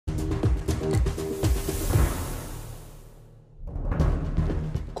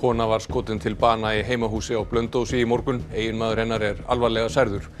Kona var skotin til bana í heimahúsi á Blönduósi í morgun. Eiginmaður hennar er alvarlega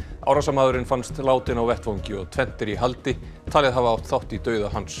særður. Árásarmaðurinn fannst látinn á vettvangi og tvennt í haldi, talið hafa átt þátt í dauða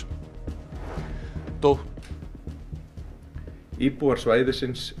hans. Íbúar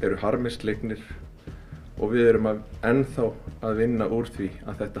svæðisins eru harmisleiknir og við erum ennþá að vinna úr því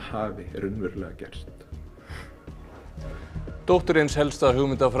að þetta hafi raunverulega gerst. Dóttir eins helsta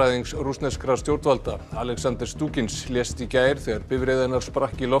hugmyndafræðings rússneskra stjórnvalda, Alexander Stugins, lést í gær þegar bifreið hennar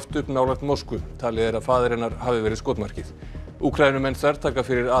sprakk í loft upp nálægt Moskvu. Talið er að faðir hennar hafi verið skotmarkið. Úkraínumenn þvertaka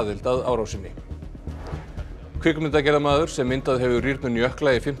fyrir aðild að árásinni. Kvikmyndagerðarmaður sem myndað hefur rýrnun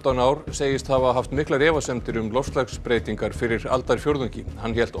jökla í 15 ár segist hafa haft miklar efasemdir loftslagsbreytingar fyrir aldarfjórðungi.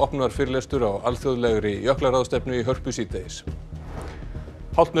 Hann hélt opnunarfyrirlestur á alþjóðlegri jöklaráðstefnu í Hörpu síðdegis.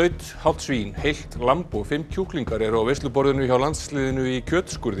 Hálft naut, hálft svín, heilt lamb og 5 kjúklingar eru á veisluborðinu hjá landsliðinu í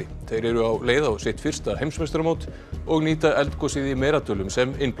kjötskurði. Þeir eru á leið á sitt fyrsta heimsmeistaramót og nýta eldgosið í Meradölum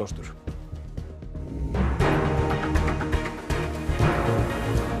sem innblástur.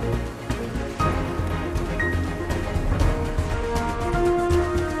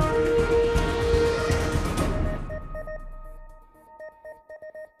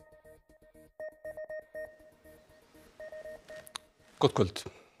 Gott kvöld.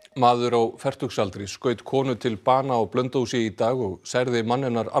 Maður á fertugsaldri skaut konu til bana á Blönduósi í dag og særði mann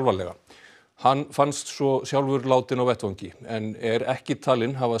hennar alvarlega. Hann fannst svo sjálfur látinn á vettvangi en er ekki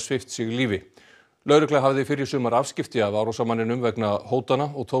talinn hafa svipt sig lífi. Lögregla hafði fyrr í sumar afskipti af árásarmanninum vegna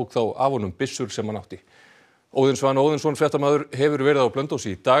hótana og tók þá af honum byssur sem hann átti. Óðinn Svan Óðinsson fréttamaður hefur verið á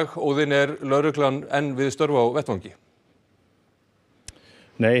Blönduósi í dag. Óðinn, er lögreglan enn við störf á vettvangi?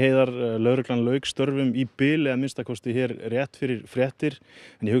 Nei, Heiðar, lögreglan lauk störfum í bili að minnstakosti hér rétt fyrir fréttir,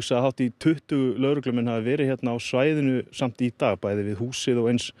 en ég hugsa að hátt í 20 lögreglumenn hafi verið hérna á svæðinu samt í dag, bæði við húsið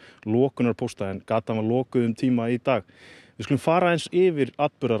og eins lokunarpósta, en gatan var lokuð tíma í dag. Við skulum fara eins yfir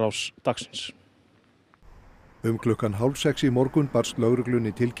atburðarás dagsins. Klukkan 5:30 í morgun barst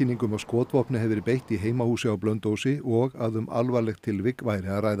lögreglunni tilkynningum að skotvopni hefði verið beitt í heimahúsi á Blönduósi og að alvarlegt tilvik væri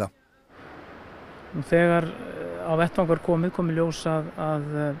að ræða. Þegar á vettvang var komið ljós að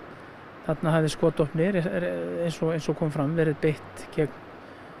þarna hefði skotvopni eins og kom fram verið beitt gegn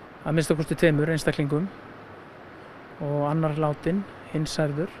að minnstakosti 2 einstaklingum og annar látinn, hinn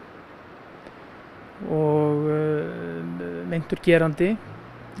særður, og meintur gerandi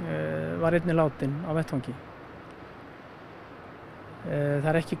var einnig látinn á vettvangi. Það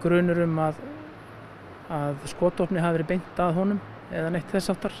er ekki grunur að skotvopni hafi verið beint að honum eða neitt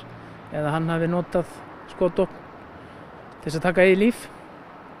þess háttar, eða hann hafi notað skotvopn til þess að taka eigið líf,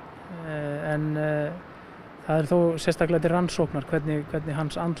 en það er þó sérstaklega til rannsóknar hvernig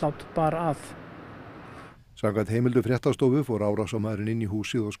hans andlát bar að. Samkvæmt heimildu fréttastofu fór árásarmaðurinn inn í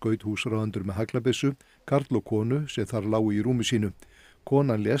húsið og skaut húsráðendur með haglabyssu, karl og konu sem þar lágu í rúmi sínu.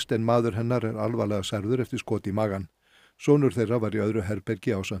 Konan lést en maður hennar er alvarlega særður eftir skot í magann. Sonur þeirra var í öðru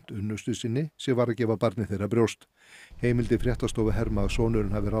herbergi ásamt unnustu sinni sem var að gefa barni þeirra brjóst. Heimildi fréttastofu herma að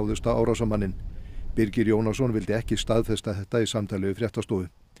sonurinn hafi ráðist á árásarmanninn. Birgir Jónasson vildi ekki staðfesta þetta í samtali við fréttastofu.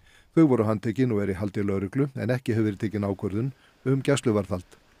 Þau voru handtekin og er í haldi lögreglu en ekki hefur verið tekin ákvörðun gæsluvarðhald.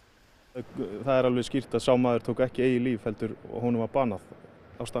 Það er alveg skýrt að sá maður tók ekki eigið líf heldur og honum var banað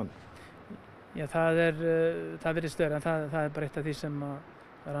á staðnum. Já, það virðist vera, en það er bara eitt af því sem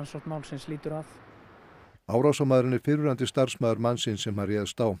rannsókn málsins lítur að. Árásarmaðurinn er fyrrverandi starfsmaður mannsins sem hann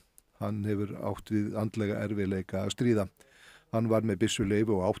réðst á. Hann hefur átt við andlega erfiðleika að stríða. Hann var með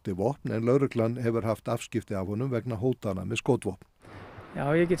byssuleyfi og átti vopn en lögreglan hefur haft afskipti af honum vegna hótana með skotvopn. Já,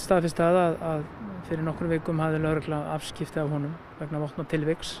 ég get staðfest að fyrir nokkrum vikum hafði lögregla afskipti af honum vegna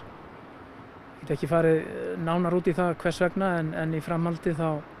vopnatilviks. Ég get ekki farið nánar út í það hvers vegna, en í framhaldi þá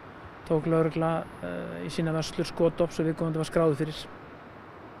tók lögregla í sína vörslur skotvopn sem viðkomandi var skráður fyrir.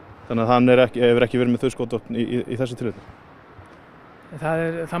 Þannig að hann hefur ekki verið með þau skotvopn í þessu tilfelli?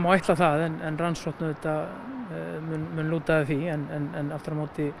 Það má ætla það, en rannsókn mun lúta að því, en aftur á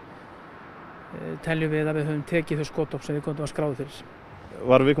móti teljum við að við höfum tekið þau skotvopn sem viðkomandi var skráður fyrir.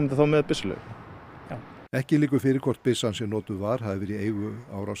 Var viðkomandi þá með byssuleyfi? Já. Ekki liggur fyrir hvort byssan sem notuð var hafi verið í eigu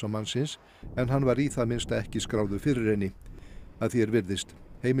árásarmannsins, en hann var í það minnsta ekki skráður fyrir henni. Að því er virðist.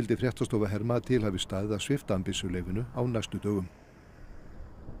 Heimildi fréttastofu herma til hafi staðið að svipta hann byssuleyfinu á næstu dögum.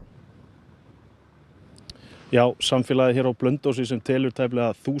 Já, samfélagið hér á Blönduósi sem telur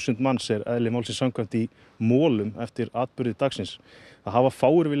tæplega 1000 manns er eðli málsins samkvæmt í molum eftir atburði dagsins. Það hafa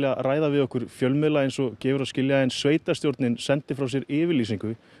fáir vilja ræða við okkur fjölmiðla eins og gefur að skilja, en sveitarstjórnin sendi frá sér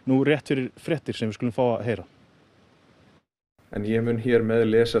yfirlýsingu nú rétt fyrir fréttir sem við skulum fá að heyra. En ég mun hér með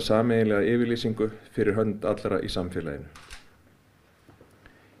lesa sameiginlega yfirlýsingu fyrir hönd allra í samfélaginu.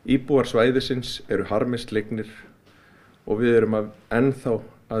 Íbúar svæðisins eru harmisleiknir og við erum ennþá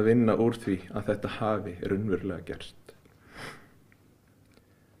að vinna úr því að þetta hafi raunverulega gerst.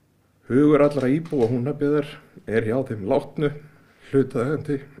 Hugur allra íbúa Húnabyggðar hjá þeim látnu,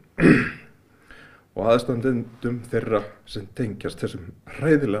 hlutaðeigandi og aðstandendum þeirra sem tengjast þessum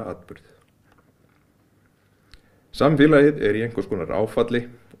hræðilega atburði. Samfélagið í einhvers konar áfalli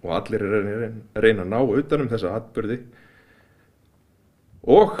og allir reyna að ná utan þessa atburði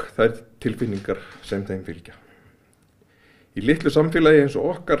og þær tilfinningar sem þeim fylgja. Í litlu samfélagi eins og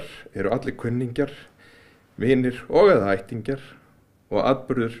okkar eru allir kunningjar, vinir og eða ættingjar og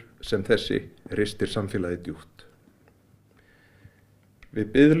atburður sem þessi ristir samfélagið djúpt.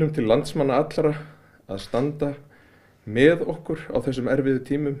 Við biðlum til landsmanna allra að standa með okkur á þessum erfiðu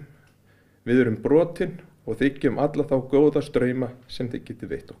tímum. Við erum brotin og þiggjum alla þá góða strauma sem þið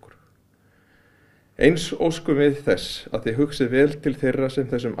getið veitt okkur. Eins óskum við þess að þið hugsið vel til þeirra sem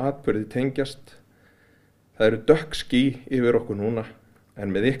þessum atburði tengjast. Það eru dökk ský yfir okkur núna,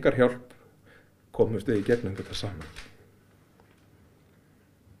 en með ykkar hjálp komumst við í gegnum þetta saman.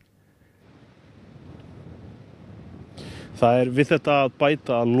 Það við þetta að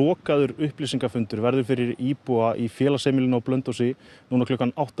bæta að lokaður upplýsingafundur verður fyrir íbúa í félagsheimilinu á Blönduósi núna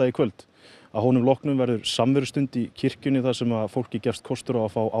klukkan 8 í kvöld. Að honum loknum verður samverustund í kirkjunni þar sem að fólki gefst kostur á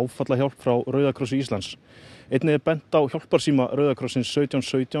að fá áfallahjálp frá Rauða krossi Íslands. Einnig bent á hjálparsíma Rauða krossins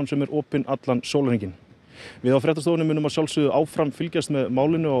 1717 sem opinn allan sólarhringinn. Við á fréttastofunni munum að sjálfsögðu áfram fylgjast með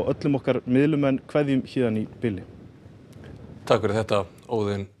málinu og öllum okkar miðlum en kveðjum héðan í bili. Takk fyrir þetta,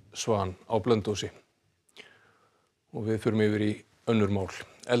 Óðinn Svan á Blönduósi. Og við förum yfir í önnur mál.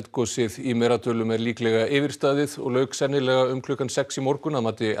 Eldgosið í Meradölum líklega yfirstaðið og lauk sennilega klukkan 6 í morgun að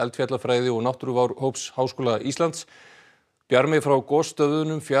mati eldfjallafræði og náttúruvárhóps Háskóla Íslands. Bjarmi frá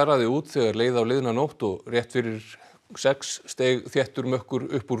gosstöðvunum fjaraði út þegar leið á liðna nótt og rétt fyrir 6 steig þéttur mökkur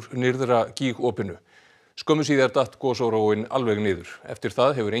upp úr nyrðra gígopinu. Skömmu síðar datt gosóróin alveg niður. Eftir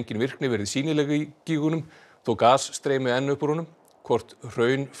það hefur engin virkni verið sýnileg í gígunum þó gas streymi enn upp úr honum. Hvort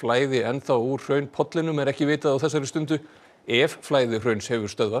hraun flæði ennþá úr hraunpollinum ekki vitað á þessari stundu. Ef flæði hrauns hefur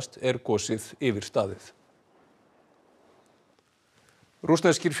stöðvast gosið yfirstaðið.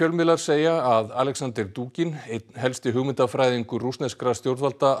 Rússneskir fjölmiðlar segja að Alexander Dugin, einn helsti hugmyndafræðingur rússneskra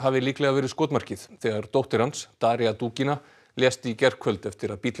stjórnvalda, hafi líklega verið skotmarkið þegar dóttir hans, Daria Dugina, lést í gærkvöld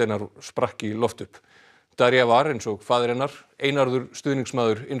eftir að bíll hennar sprakk í loft upp. Daria var, eins og faðir hennar, einarður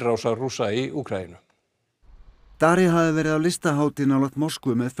stuðningsmaður innrásar Rússa í Úkraínu. Daria hafði verið á listahátíð nálægt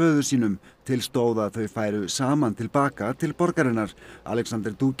Moskvu með föður sínum. Til stóð að þau færu saman tilbaka til borgarinnar.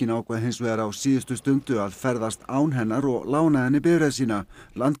 Alexander Dugin ákvað hins vegar á síðustu stundu að ferðast án hennar og lána henni bifreið sína,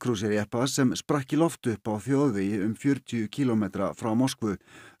 landkrúsirjeppa sem sprakk í loft upp á þjóðvegi 40 kílómetra frá Moskvu.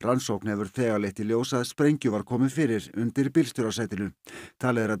 Rannsókn hefur þegar leitt í ljós að sprengju var komið fyrir undir bílstjórasætinu.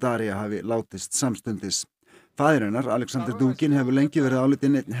 Talið að Daria hafi látist samstundis. Faðir hennar, Alexander Dugin, hefur lengi verið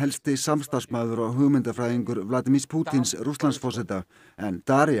álitinn einn helsti samstarfsmaður og hugmyndafræðingur Vladimírs Pútins Rússlandsforseta, en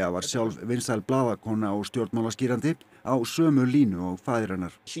Daria var sjálf vinsæl blaðakona og stjórnmálaskýrandi á sömu línu og faðir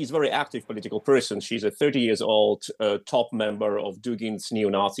hennar. She's a very active political person. She's a 30 years old top member of Dugin's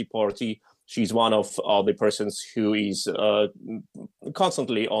neo-Nazi party. She's one of the persons who is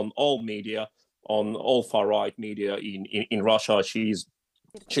constantly on all media, on all far-right media in Russia.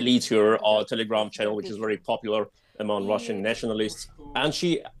 She leads her Telegram channel, which is very popular among Russian nationalists. And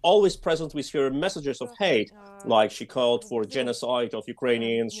she always present with her messages of hate, like she called for genocide of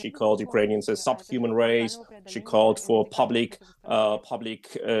Ukrainians, she called Ukrainians a subhuman race, she called for public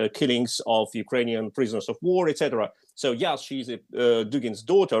killings of Ukrainian prisoners of war, etc. So yes, she's Dugin's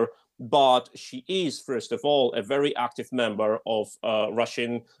daughter, but she is, first of all, a very active member of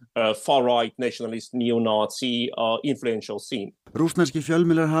Russian far-right nationalist neo-Nazi influential scene. Rússneski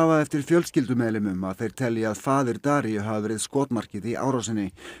fjölmiðlar hafa eftir fjölskyldumeðlimum að þeir telji að faðir Daríu hafi verið skotmarkið í árásinni.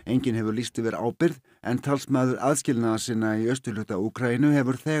 Enginn hefur lýst yfir ábyrgð en talsmaður aðskilnaðarsinna í austurhluta Úkraínu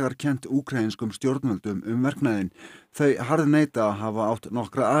hefur þegar kennt úkraínskum stjórnvöldum verknaðinn. Þau harðneita að hafa átt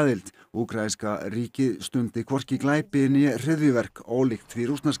nokkra aðild. Úkraínska ríkið stundi hvorki glæpi né hryðjuverk ólíkt því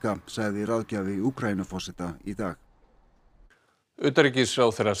rússneska, sagði ráðgjafi Úkraínuforseta í dag.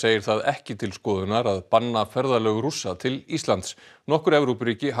 Utanríkisráðherra segir það ekki til skoðunar að banna ferðalög Rússa til Íslands. Nokkur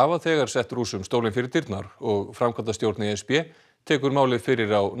Evrópuríki hafa þegar sett Rússum stólinn fyrir dyrnar og framkvæmdastjórn ESB tekur málið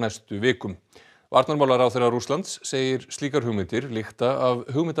fyrir á næstu vikum. Varnarmálaráðherra Rússlands segir slíkar hugmyndir lykta af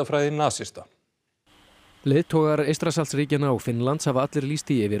hugmyndafræði nasista. Leiðtogar Eystrasaltsríkjanna og Finnlands hafa allir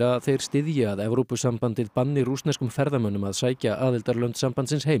lýst í yfir að þeir styðji að Evrópusambandið banni rússneskum ferðamönnum að sækja aðildarlönd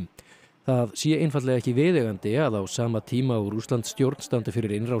sambandsins heim. Það sé einfaldlega ekki viðeigandi að á sama tíma og Rússland stjórn standi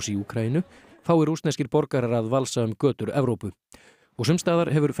fyrir innrás í Úkraínu fái rússneskir borgarar að valsa götur Evrópu. Og sums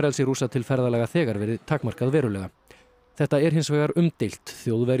staðar hefur frelsi Rússa til ferðalaga þegar verið takmarkað verulega. Þetta er hins vegar umdeilt.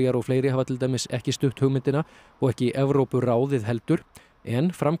 Þjóðverjar og fleiri hafa til dæmis ekki stutt hugmyndina og ekki Evrópuráðið heldur,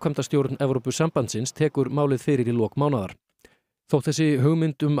 en framkvæmdastjórn Evrópusambandsins tekur málið fyrir í lok mánaðar. Þótt þessi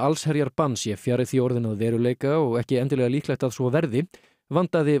hugmynd allsherjar bann sé fjarri því orðin að veruleika og ekki endilega líklegt að svo verði,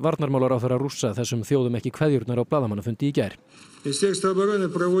 vandaði varnarmálaráðherra Rússa þessum þjóðum ekki kveðjurnar á blaðamannafundi í gær. Министерство обороны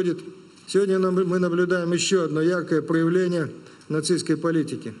проводит. Сегодня мы наблюдаем еще одно яркое проявление нацистской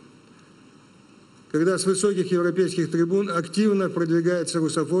политики. Когда с высоких европейских трибун активно продвигается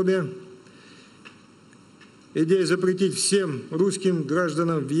русофобия, идея запретить всем русским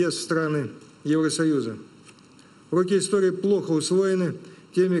гражданам въезд в страны Евросоюза. Уроки истории плохо усвоены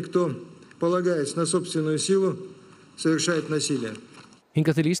теми, кто, полагаясь на собственную силу, совершает насилие.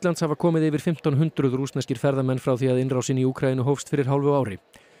 Hingað til Íslands hafa komið yfir 1500 rússneskir ferðamenn frá því að innrásin í Úkraínu hófst fyrir hálfu ári.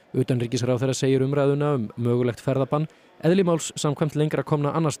 Utanríkisráðherra segir umræðuna mögulegt ferðabann eðli máls samkvæmt lengra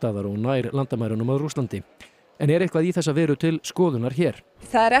komna annar staðar og nær landamærunum að Rússlandi. En eitthvað í þessa veru til skoðunar hér?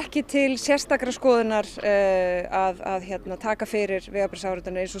 Það ekki til sérstakra skoðunar að taka fyrir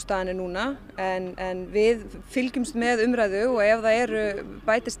vegabréfsáritanir eins og staðan núna, en við fylgjumst með umræðu og ef það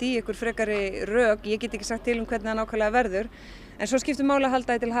bætist í ykkur frekari rök, ég get ekki sagt til hvernig það nákvæmlega verður, en svo skiptir máli að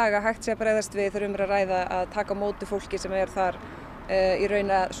halda því til haga, hægt sé að bregðast við þegar að ræða að taka á móti fólki sem þar í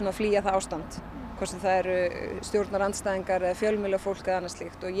raun að flýja það ástand. Hvort sem það stjórnarandstæðingar eða fjölmiðlafólk eða annað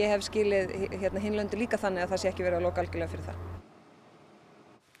slíkt, og ég hef skilið hinlöndi líka þannig að það sé ekki verið að loka algjörlega fyrir það.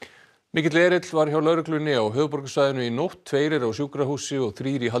 Mikill erill var hjá lögreglunni á höfuðborgarsvæðinu í nótt, 2 á sjúkrahúsi og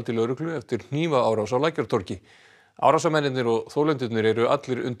 3 í haldi lögreglu eftir hnífaárás á Lækjartorgi. Árásarmennirnir og þolendur eru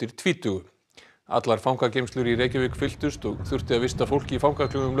allir undir 20. Allar fangageymslur í Reykjavík fylltust og þurfti að vista fólki í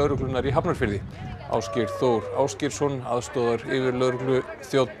fangaklefum lögreglunnar í Hafnarfirði. Ásgeir Þór Ásgeirsson, aðstoðar yfir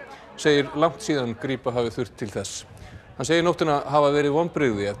lögregluþjónn, segir langt síðan grípa hafi þurft til þess. Hann segir nóttina hafa verið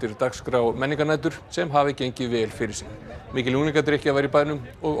vonbrigði eftir dagskrá menningarnætur sem hafi gengið vel fyrir sig. Mikil unglingadrykkja var í bænum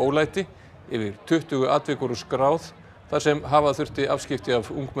og ólæti, yfir 20 atvik voru skráð þar sem hafa þurfti afskipti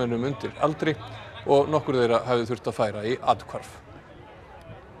af ungmennum undir aldri og nokkur þeirra hafi þurft að færa í athvarf.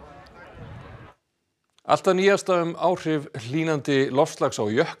 Alltaf nýjasta áhrif hlýnandi loftslags á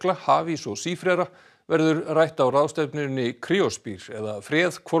jökla, hafís og sífrera verður rætt á ráðstefnunni Kryosbír eða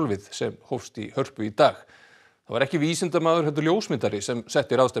Freðhvolfið sem hófst í Hörpu í dag. Það var ekki vísindamaður heldur ljósmyndari sem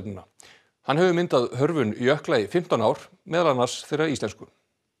setti ráðstefnuna. Hann hefur myndað hörfun jökla í 15 ár, meðal annars þeirra íslensku.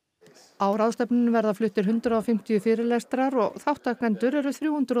 Á ráðstefnunni verða fluttir 150 fyrirlestrar og þátttakendur eru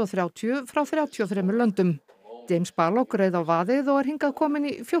 330 frá 33 löndum. James Ballock reið á vaðið og hingað kominn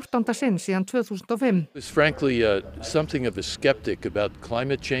í 14. sinn síðan 2005. I was frankly something of a skeptic about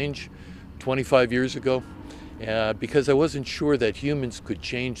climate change 25 years ago because I wasn't sure that humans could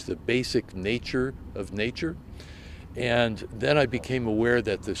change the basic nature of nature. And then I became aware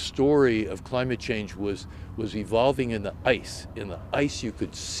that the story of climate change was evolving in the ice. In the ice you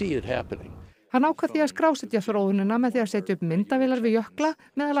could see it happening. Hann ákvað því að skrásetja þróunina með því að setja upp myndavélar við jökla,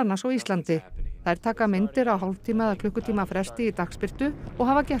 meðal annars á Íslandi. Þær taka myndir á hálftíma eða klukkutíma fresti í dagsbirtu og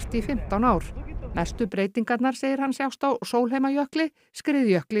hafa gert í 15 ár. Mestu breytingarnar segir hann sjást á Sólheimajökli,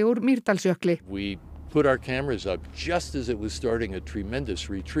 Skriðjökli úr Mýrdalsjökli. We put our cameras up just as it was starting a tremendous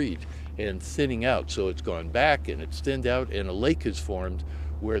retreat and thinning out, so it's gone back and it's thinned out and a lake has formed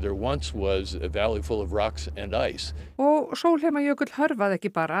where there once was a valley full of rocks and ice. Og Sólheimajökull hörfaði ekki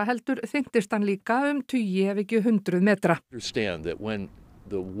bara, heldur þyngdist hann líka tugi ef ekki 100 metra. Understand that when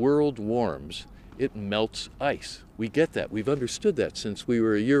the world warms, it melts ice. We get that. We've understood that since we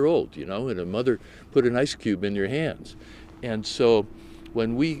were a year old, you know, and a mother put an ice cube in your hands. And so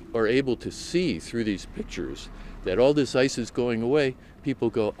when we are able to see through these pictures that all this ice is going away, people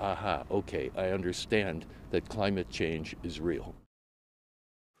go, aha, okay, I understand that climate change is real.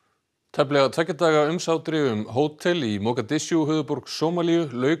 Tæplega 2 daga umsátri hótel í Mogadishu, höfuðborg Sómalíu,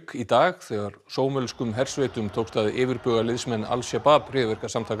 lauk í dag þegar sómölskum hersveitum tókst að yfirbuga liðsmenn Al-Shabaab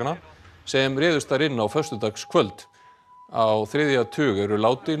hryðjuverkasamtakanna sem réðust þar inn á föstudagskvöld. Á 3. tug eru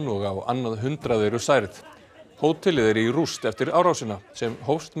látin og á annað 100 eru særð. Hótelið í rúst eftir árásina sem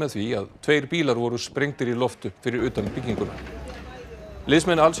hófst með því að 2 bílar voru sprengdir í loft upp fyrir utan bygginguna.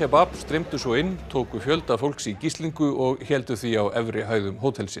 Liðsmenn Al-Shabaab streymdu svo inn, tóku fjölda fólks í gíslingu og héldu því á efri hæðum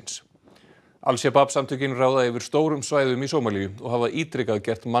hótelsins. Al-Shabaab samtökin ráða yfir stórum svæðum í Sómalíu og hafa ítrekað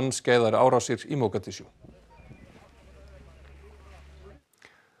gert mannskæðar árásir í Mogadishu.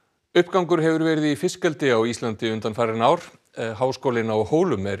 Uppgangur hefur verið í fiskeldi á Íslandi undanfarin ár. Háskólinn á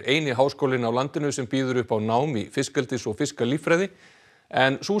Hólum eini háskólinn á landinu sem býður upp á nám í fiskeldis- og fiskalíffræði,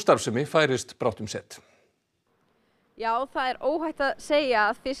 en sú starfsemi færist brátt sett. Já, það óhætt að segja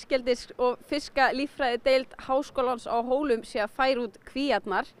að fiskeldis- og fiskalíffræði deild Háskólans á Hólum sé að færa út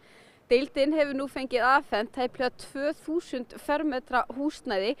kvíarnar. Deildin hefur nú fengið afhent tæplega 2000 fermetra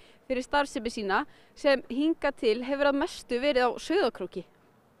húsnæði fyrir starfsemi sína sem hingað til hefur að mestu verið á Sauðárkróki.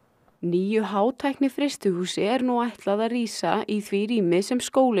 Nýju hátækni frystihúsi nú ætlað að rísa í því rými sem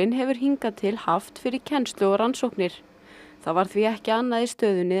skólinn hefur hingað til haft fyrir kennslu og rannsóknir. Það var því ekki annað í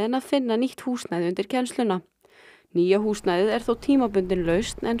stöðunni en að finna nýtt húsnæði undir kennsluna. Nýja húsnæðið þó tímabundin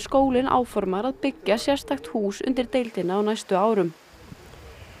lausn en skólinn áformar að byggja sérstakt hús undir deildina á næstu árum.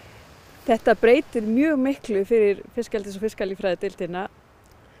 Þetta breytir mjög miklu fyrir fiskeldis- og fiskalíffræðideildina.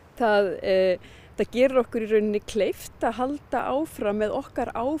 Það gerir okkur í rauninni kleift að halda áfram með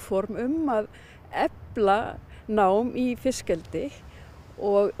okkar áform að efla nám í fiskeldi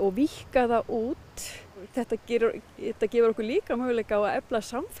og víkka það út. Þetta gefur okkur líka möguleika á að efla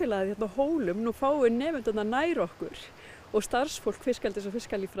samfélagið hérna á Hólum. Nú fáum við nemendurna nær okkur og starfsfólk fiskeldis- og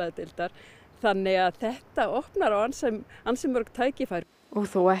fiskalíffræðideildar. Þannig að þetta opnar á ansi mörg tækifæri. Og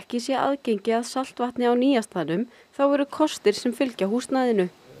þó ekki sé aðgengi að saltvatni á nýjastaðnum, þá eru kostir sem fylgja húsnæðinu.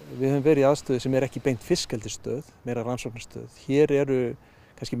 Við höfum verið í aðstöðu sem ekki beint fiskeldisstöð, meira rannsóknarstöð. Hér eru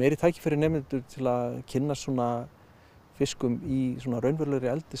kannski meiri tækifæri nemendur til að kynna svona fiskum í svona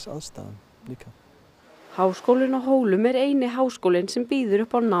raunverulegri eldisaðstæðum líka. Háskólinn á Hólum eini háskólinn sem býður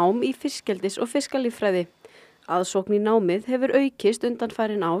upp á nám í fiskeldis- og fiskalíffræði. Aðsókn í námið hefur aukist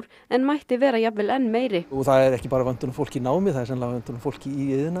undanfarin ár en mætti vera jafnvel enn meiri. Og það ekki bara vöntun fólki í námið, það sennilega vöntun fólki í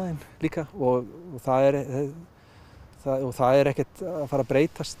iðnaðinn líka og það ekkert að fara að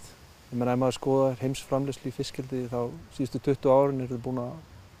breytast. Ég meina ef maður skoðar heimsframleiðslu í fiskeldi þá síðustu 20 árin þau búin að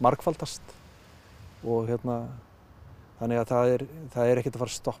margfaldast og þannig að það ekkert að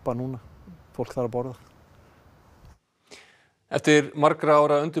fara að stoppa núna. Fólk þarf að borða. Eftir margra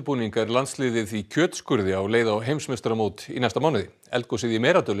ára undirbúning landsliðið í kjötskurði á leið á heimsmeistaramót í næsta mánuði. Eldgosið í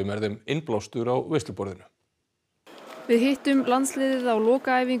Meradölum þeim innblástur á veisluborðinu. Við hittum landsliðið á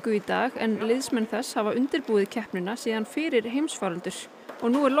lokaæfingu í dag en liðsmenn þess hafa undirbúið keppnina síðan fyrir heimsfaraldur.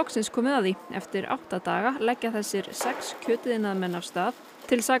 Og nú loksins komið að því. Eftir 8 daga leggja þessir 6 kjötiðnaðarmenn af stað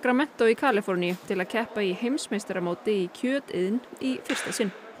til Sacramento í Kaliforníu til að keppa í heimsmeistaramóti í kjötiðn í fyrsta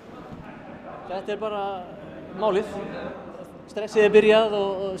sinn. Þetta bara málið. Stressið byrjað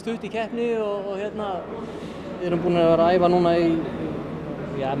og stutt í keppni og við erum búin að vera að æfa núna í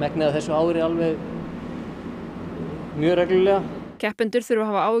megnið af þessu ári alveg mjög reglulega. Keppendur þurfa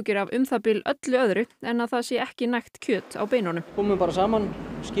að hafa áhyggjur af það bil öllu öðru en að það sé ekki nægt kjöt á beinunum. Komum bara saman,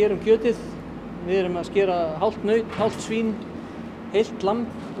 skerum kjötið. Við erum að skera hálft naut, hálft svín, heilt lamb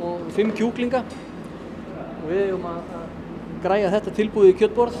og 5 kjúklinga. Og við erum að græja þetta tilbúið í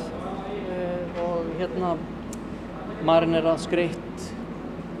kjötborð og marinerað skreytt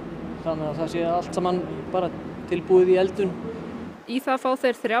þannig að það sé allt saman bara tilbúið í eldun. Í það fá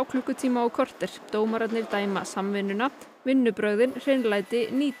þeir 3 klukkutíma og korter. Dómararnir dæma samvinnuna, vinnubrögðin, hreinlæti,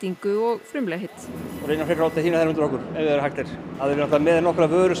 nýtingu og frumlegheit. Og reyna frekar átt að hýna þeir undir okkur ef það hægt. Það er náttúrulega með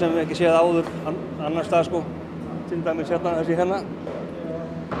nokkra vörur sem við ekki séð áður annar stað sko. Til dæmis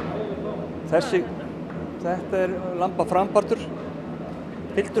þessi þetta lamba frampartur,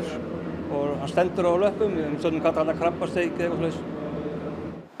 piltur. Og hann stendur á löpum, við stundum kallar þetta krabbasteik eða eitthvað slags.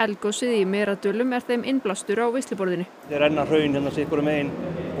 Eldgosið í Meradölum þeim innblástur á veisluborðinu. Þeir renna hraun hérna sikkurum megin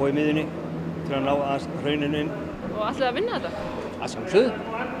og í miðjunni til að ná að hrauninu inn. Og ætlið að vinna þetta? Að sjálfsögðu.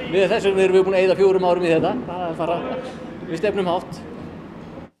 Við þessum erum við búin að eyða 4 árum í þetta. Það við stefnum hátt.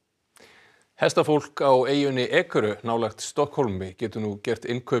 Hestafólk á eyjunni Ekuru nálægt Stokkólmi getur nú gert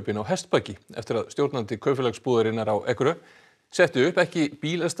innkaupin á hestbaki eftir að stjórnandi kaupfélagsbúðarinnar á Ekuru settu upp ekki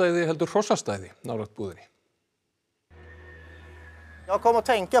bílastæði heldur hrossastæði nálægt búðinni. Jag kom att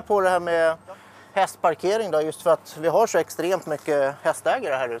tänka på det här med hästparkering då, just för att vi har så extremt mycket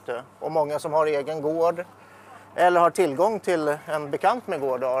hästägare här ute och många som har egen gård eller har tillgång till en bekant med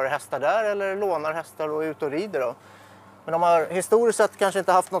gård och har hästar där eller lånar hästar och är ute och rider då. Men de har historiskt sett kanske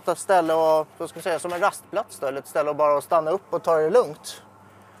inte haft något ställe och då ska jag säga som en rastplats då, eller ett ställe att bara stanna upp och ta det lugnt.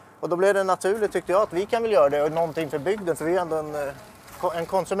 Och då blev det naturligt tyckte jag att vi kan väl göra det och någonting för bygden för vi är ändå en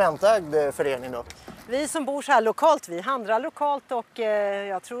konsumentägd förening då. Vi som bor så här lokalt, vi handlar lokalt och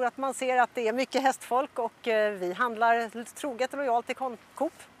jag tror att man ser att det är mycket hästfolk och vi handlar troget och lojalt i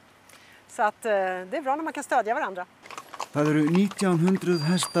Coop. Så att det är bra när man kan stödja varandra. Það eru 1900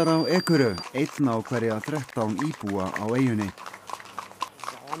 hestar á Ekuru, einn á hverja 13 íbúa á eyjunni.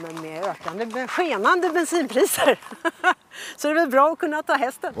 Ja, men med skenande bensinpriser. Så det är väl bra att kunna ta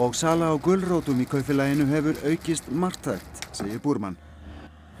hästen. Og sala á gulrótum í kaupfélaginu hefur aukist marktækt, segir Búrmann.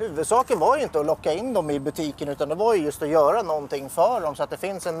 Huvudsaken var ju inte att locka in dem i butiken utan det var ju just att göra någonting för dem så att det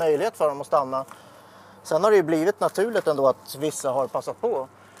finns en möjlighet för dem att stanna. Sen har det ju blivit naturligt ändå att vissa har passat på.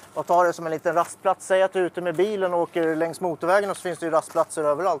 och ta det som en liten rastplats. Säg att du är ute med bilen och åker längs motorvägen och så finns det ju rastplatser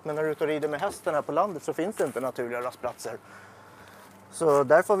överallt. Men när du är ute och rider med hästen här på landet så finns det inte naturliga rastplatser. Så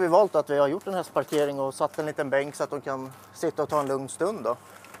därför har vi valt att vi har gjort en hästparkering och satt en liten bänk så att de kan sitta och ta en lugn stund då.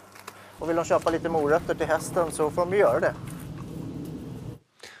 Och vill de köpa lite morötter till hästen så får de göra det.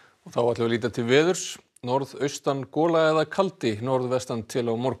 Og þá ætlum við líta til veðurs. Norðaustan gola eða kaldi norðvestan til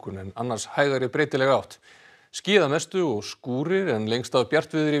á morgun en annars hægari breytilega átt. Skíða mestu og skúrir en lengst af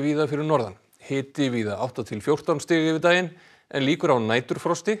bjartviðri víða fyrir norðan. Hiti víða 8 til 14 stig yfir daginn en líkur á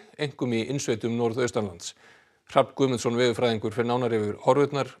næturfrosti, einkum í innsveitum norðaustanlands. Hrafn Guðmundsson veðurfræðingur fer nánar yfir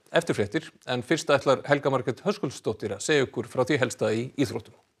horfurnar eftir fréttir en fyrst ætlar Helga Margrét Höskuldsdóttir að segja ykkur frá því helsta í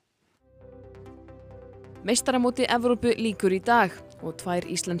íþróttum. Meistaramóti Evrópu lýkur í dag og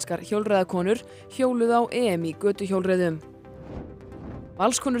 2 íslenskar hjólreiðakonur hjóluðu á EM í götuhjólreiðum.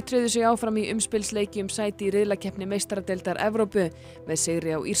 Valskonur tryggðu sig áfram í umspilsleiki sæti í riðlakeppni meistaradeildar Evrópu með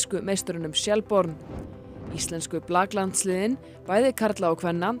sigri á írsku meisturunum Shelbourne. Íslensku blaklandsliðin, bæði karla og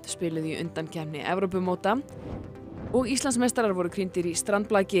kvenna, spiluðu í undankeppni Evrópumóta og Íslandsmeistarar voru krýndir í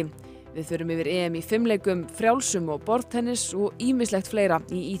strandblaki. Við förum yfir EM í fimleikum, frjálsum og borðtennis og ýmislegt fleira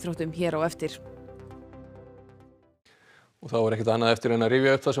í íþróttum hér á eftir. Og þá ekkert annað eftir en að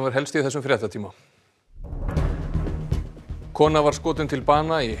rifja upp það sem var helst í þessum fréttatíma. Kona var skotin til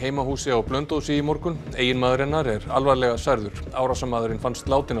bana í heimahúsi á Blönduósi í morgun. Eiginmaður hennar alvarlega særður. Árásarmaðurinn fannst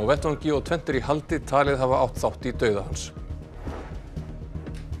látinn á vettvangi og 2 í haldi talið hafa átt þátt í dauða hans.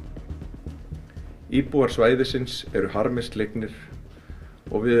 Íbúar svæðisins harmislegnir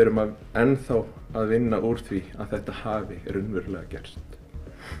og við erum ennþá að vinna úr því að þetta hafi raunverulega gerst.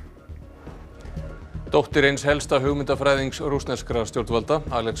 Dóttir eins helsta hugmyndafræðings rússneskra stjórnvalda,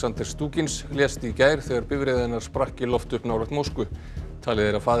 Alexander Stugins, lést í gær þegar bifreið hennar sprakk í loft upp nálægt Moskvu.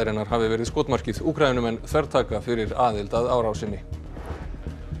 Talið að faðir hennar hafi verið skotmarkið. Úkraínumenn þvertaka fyrir aðild að árásinni.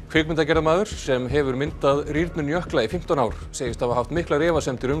 Kvikmyndagerðarmaður sem hefur myndað rýrnun jökla í 15 ár segist hafa haft miklar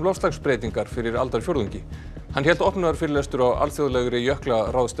efasemdir loftslagsbreytingar fyrir aldarfjórðungi. Hann hélt opnunarfyrirlestur á alþjóðlegri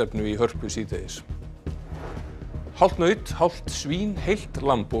jöklaráðstefnu í Hörpu síðdegis. Hálft naut, hálft svín, heilt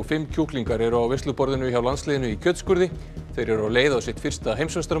lamb og 5 kjúklingar á veisluborðinu hjá landsliðinu í kjötskurði. Þeir eru á leið á sitt fyrsta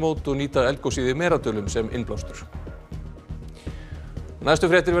heimsmeistaramót og nýta eldgosið í Meradölum sem innblástur. Næstu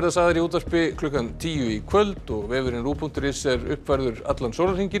fréttir verða sagðar í útvarpi klukkan 10 í kvöld og vefurinn RÚV.is uppfærður allan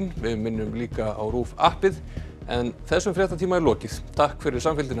sólarhringinn. Við minnum líka á RÚV appið en þessum fréttatíma lokið. Takk fyrir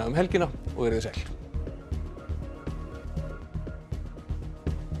samfylgdina helgina og verið sæl.